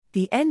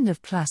The end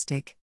of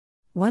plastic.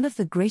 One of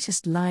the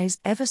greatest lies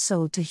ever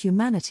sold to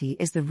humanity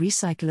is the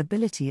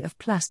recyclability of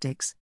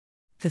plastics.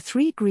 The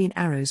 3 green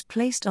arrows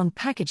placed on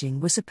packaging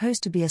were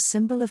supposed to be a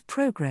symbol of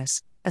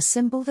progress, a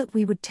symbol that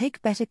we would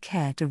take better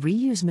care to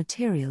reuse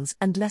materials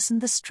and lessen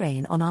the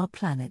strain on our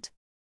planet.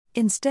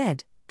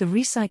 Instead, the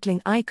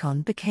recycling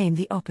icon became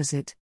the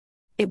opposite.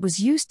 It was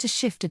used to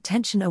shift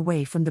attention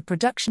away from the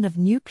production of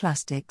new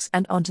plastics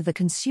and onto the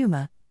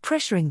consumer,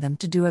 pressuring them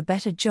to do a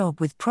better job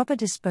with proper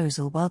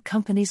disposal while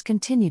companies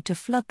continued to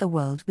flood the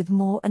world with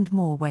more and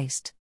more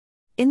waste.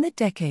 In the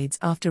decades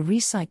after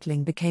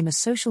recycling became a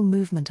social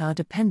movement, our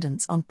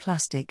dependence on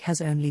plastic has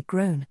only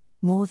grown,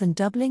 more than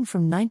doubling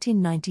from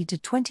 1990 to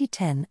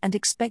 2010 and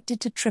expected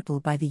to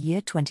triple by the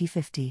year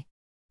 2050.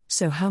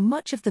 So how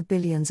much of the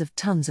billions of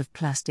tons of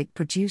plastic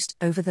produced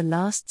over the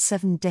last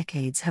 7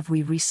 decades have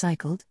we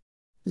recycled?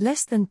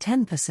 Less than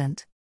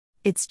 10%.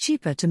 It's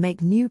cheaper to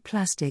make new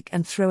plastic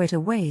and throw it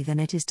away than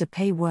it is to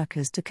pay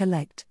workers to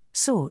collect,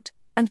 sort,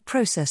 and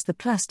process the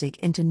plastic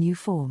into new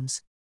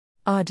forms.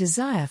 Our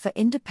desire for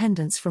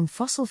independence from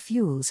fossil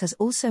fuels has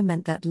also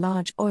meant that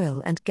large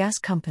oil and gas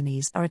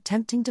companies are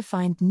attempting to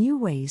find new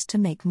ways to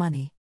make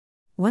money.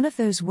 One of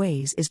those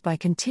ways is by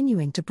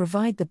continuing to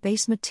provide the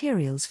base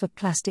materials for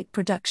plastic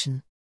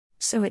production.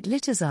 So it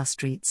litters our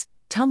streets,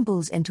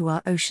 tumbles into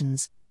our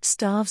oceans,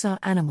 starves our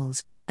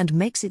animals, and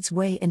makes its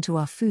way into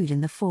our food in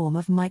the form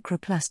of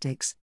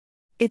microplastics.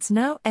 It's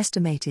now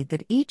estimated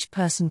that each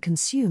person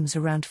consumes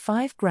around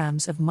 5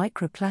 grams of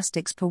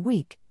microplastics per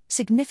week,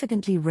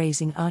 significantly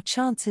raising our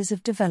chances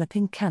of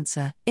developing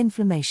cancer,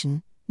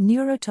 inflammation,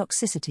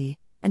 neurotoxicity,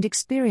 and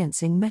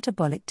experiencing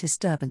metabolic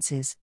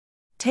disturbances.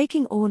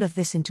 Taking all of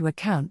this into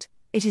account,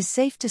 it is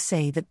safe to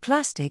say that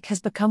plastic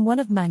has become one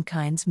of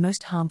mankind's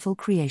most harmful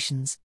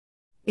creations.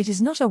 It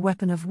is not a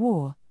weapon of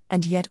war,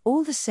 and yet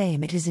all the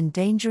same it is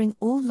endangering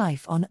all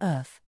life on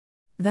Earth.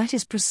 That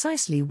is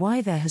precisely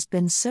why there has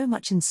been so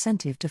much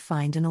incentive to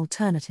find an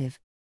alternative.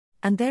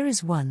 And there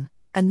is one,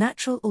 a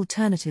natural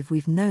alternative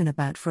we've known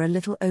about for a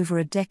little over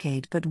a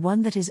decade, but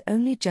one that is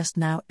only just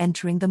now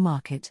entering the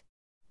market.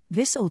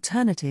 This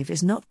alternative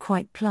is not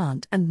quite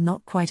plant and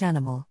not quite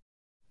animal.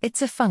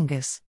 It's a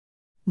fungus.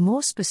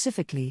 More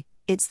specifically,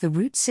 it's the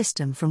root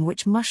system from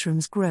which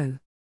mushrooms grow.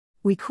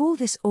 We call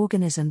this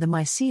organism the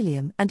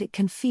mycelium, and it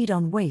can feed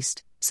on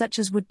waste, such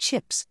as wood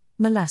chips,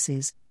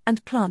 molasses,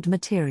 and plant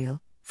material,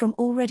 from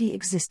already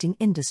existing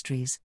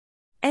industries.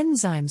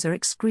 Enzymes are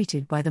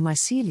excreted by the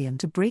mycelium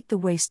to break the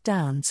waste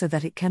down so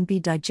that it can be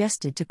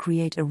digested to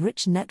create a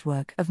rich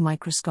network of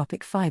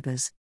microscopic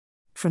fibers.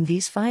 From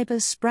these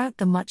fibers sprout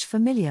the much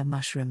familiar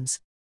mushrooms.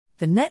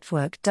 The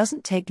network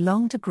doesn't take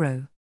long to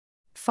grow.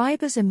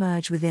 Fibers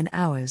emerge within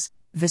hours,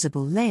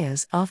 visible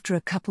layers after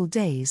a couple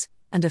days,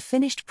 and a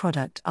finished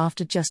product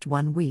after just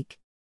 1 week.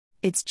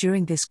 It's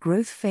during this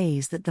growth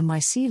phase that the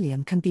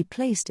mycelium can be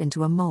placed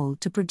into a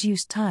mold to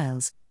produce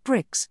tiles,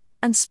 bricks,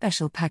 and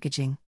special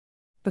packaging.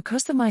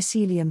 Because the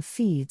mycelium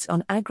feeds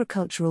on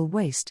agricultural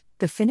waste,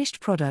 the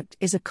finished product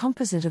is a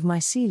composite of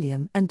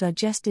mycelium and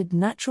digested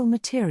natural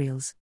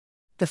materials.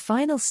 The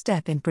final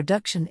step in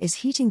production is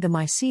heating the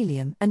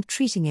mycelium and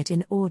treating it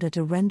in order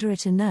to render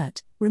it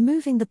inert,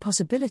 removing the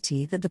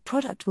possibility that the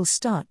product will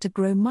start to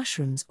grow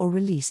mushrooms or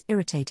release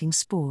irritating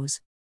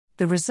spores.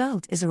 The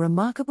result is a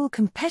remarkable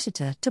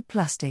competitor to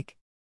plastic.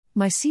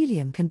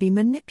 Mycelium can be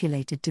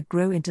manipulated to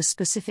grow into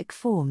specific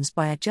forms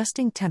by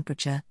adjusting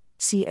temperature,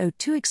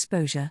 CO2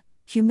 exposure,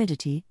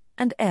 humidity,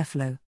 and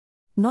airflow.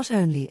 Not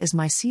only is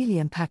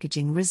mycelium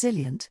packaging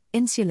resilient,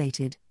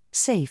 insulated,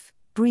 safe,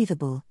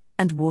 breathable,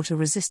 and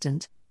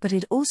water-resistant, but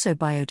it also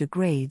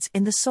biodegrades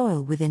in the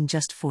soil within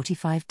just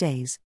 45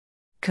 days.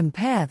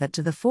 Compare that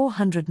to the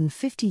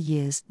 450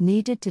 years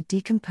needed to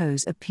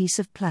decompose a piece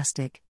of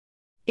plastic.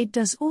 It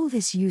does all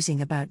this using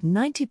about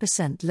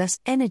 90% less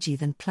energy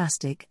than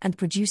plastic and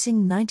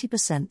producing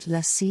 90%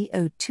 less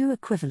CO2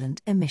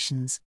 equivalent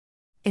emissions.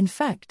 In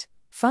fact,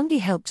 fungi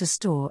help to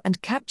store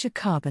and capture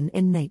carbon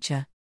in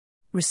nature.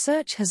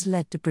 Research has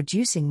led to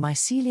producing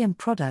mycelium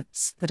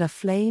products that are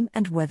flame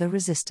and weather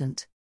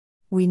resistant.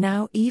 We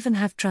now even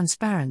have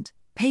transparent,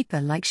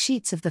 paper-like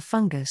sheets of the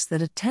fungus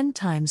that are 10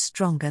 times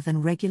stronger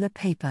than regular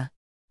paper.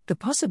 The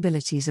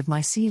possibilities of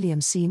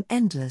mycelium seem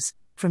endless,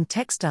 from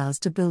textiles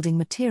to building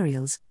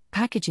materials,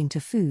 packaging to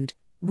food,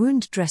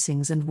 wound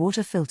dressings and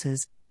water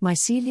filters.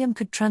 Mycelium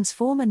could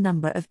transform a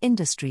number of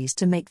industries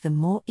to make them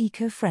more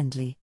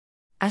eco-friendly.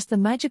 As the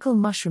magical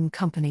mushroom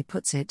company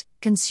puts it,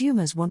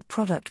 consumers want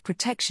product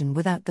protection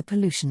without the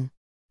pollution.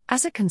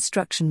 As a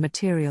construction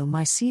material,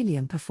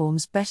 mycelium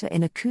performs better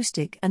in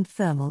acoustic and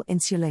thermal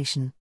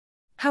insulation.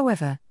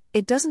 However,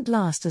 it doesn't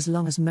last as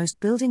long as most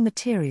building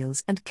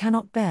materials and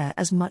cannot bear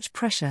as much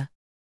pressure.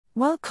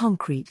 While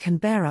concrete can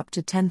bear up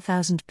to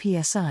 10,000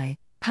 psi,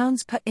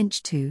 pounds per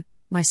inch too,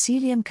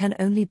 mycelium can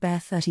only bear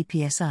 30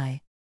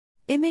 psi.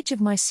 Image of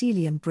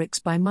mycelium bricks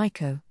by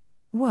Myco.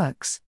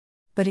 Works.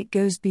 But it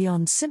goes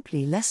beyond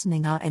simply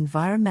lessening our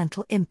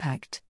environmental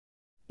impact.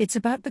 It's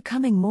about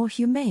becoming more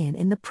humane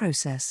in the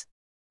process.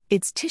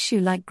 Its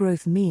tissue-like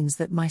growth means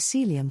that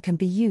mycelium can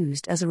be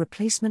used as a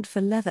replacement for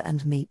leather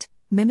and meat,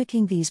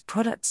 mimicking these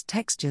products'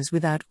 textures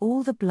without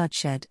all the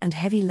bloodshed and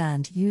heavy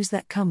land use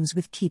that comes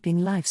with keeping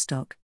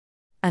livestock.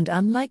 And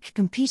unlike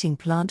competing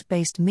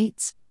plant-based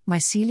meats,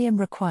 mycelium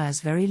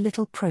requires very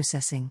little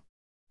processing.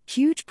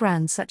 Huge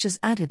brands such as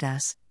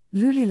Adidas,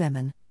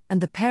 Lululemon,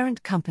 and the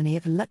parent company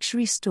of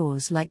luxury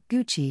stores like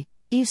Gucci,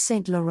 Yves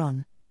Saint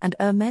Laurent, and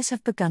Hermès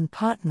have begun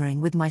partnering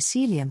with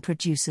mycelium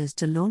producers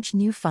to launch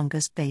new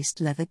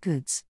fungus-based leather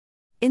goods.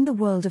 In the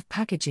world of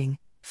packaging,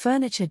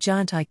 furniture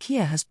giant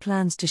IKEA has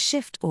plans to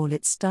shift all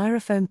its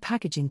styrofoam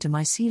packaging to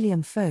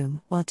mycelium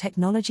foam, while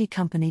technology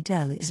company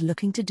Dell is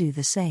looking to do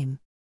the same.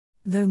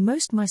 Though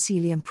most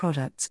mycelium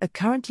products are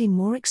currently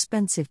more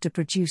expensive to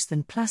produce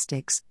than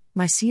plastics,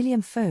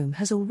 mycelium foam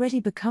has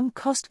already become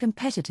cost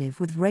competitive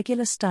with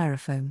regular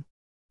styrofoam.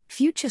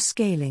 Future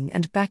scaling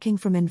and backing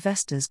from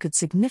investors could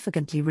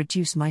significantly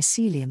reduce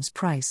mycelium's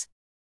price.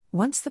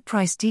 Once the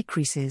price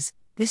decreases,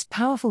 this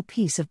powerful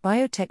piece of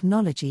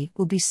biotechnology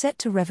will be set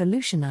to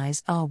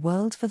revolutionize our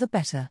world for the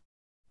better.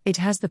 It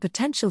has the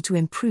potential to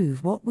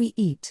improve what we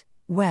eat,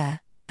 wear,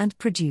 and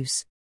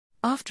produce.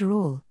 After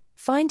all,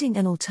 finding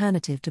an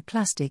alternative to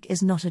plastic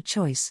is not a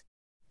choice.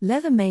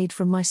 Leather made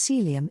from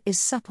mycelium is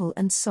supple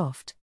and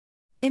soft.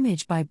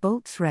 Image by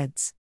Bolt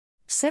Threads.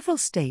 Several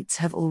states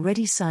have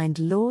already signed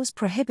laws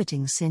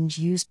prohibiting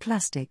single-use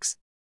plastics.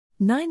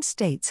 9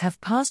 states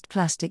have passed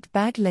plastic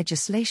bag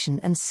legislation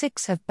and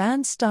 6 have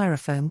banned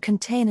styrofoam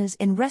containers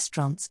in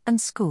restaurants and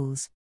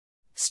schools.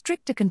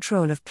 Stricter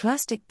control of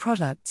plastic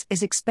products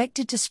is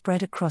expected to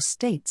spread across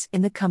states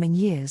in the coming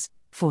years,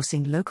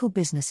 forcing local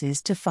businesses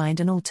to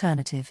find an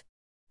alternative.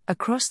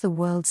 Across the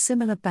world,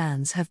 similar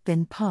bans have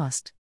been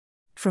passed.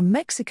 From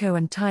Mexico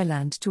and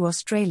Thailand to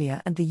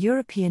Australia and the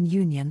European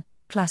Union,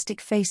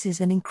 plastic faces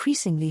an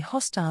increasingly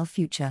hostile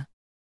future.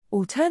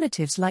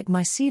 Alternatives like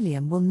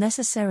mycelium will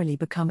necessarily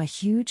become a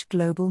huge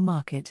global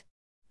market.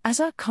 As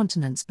our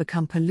continents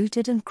become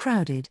polluted and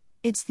crowded,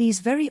 it's these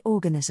very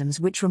organisms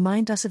which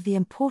remind us of the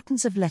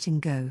importance of letting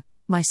go.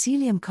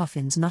 Mycelium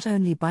coffins not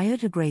only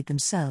biodegrade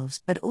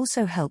themselves but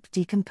also help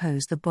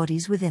decompose the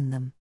bodies within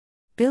them.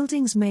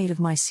 Buildings made of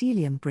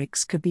mycelium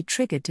bricks could be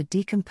triggered to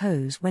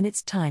decompose when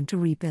it's time to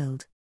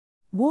rebuild.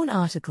 Worn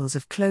articles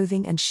of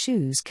clothing and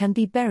shoes can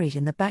be buried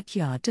in the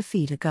backyard to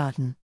feed a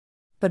garden.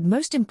 But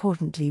most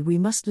importantly, we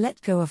must let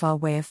go of our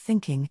way of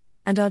thinking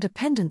and our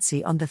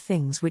dependency on the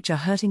things which are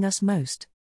hurting us most.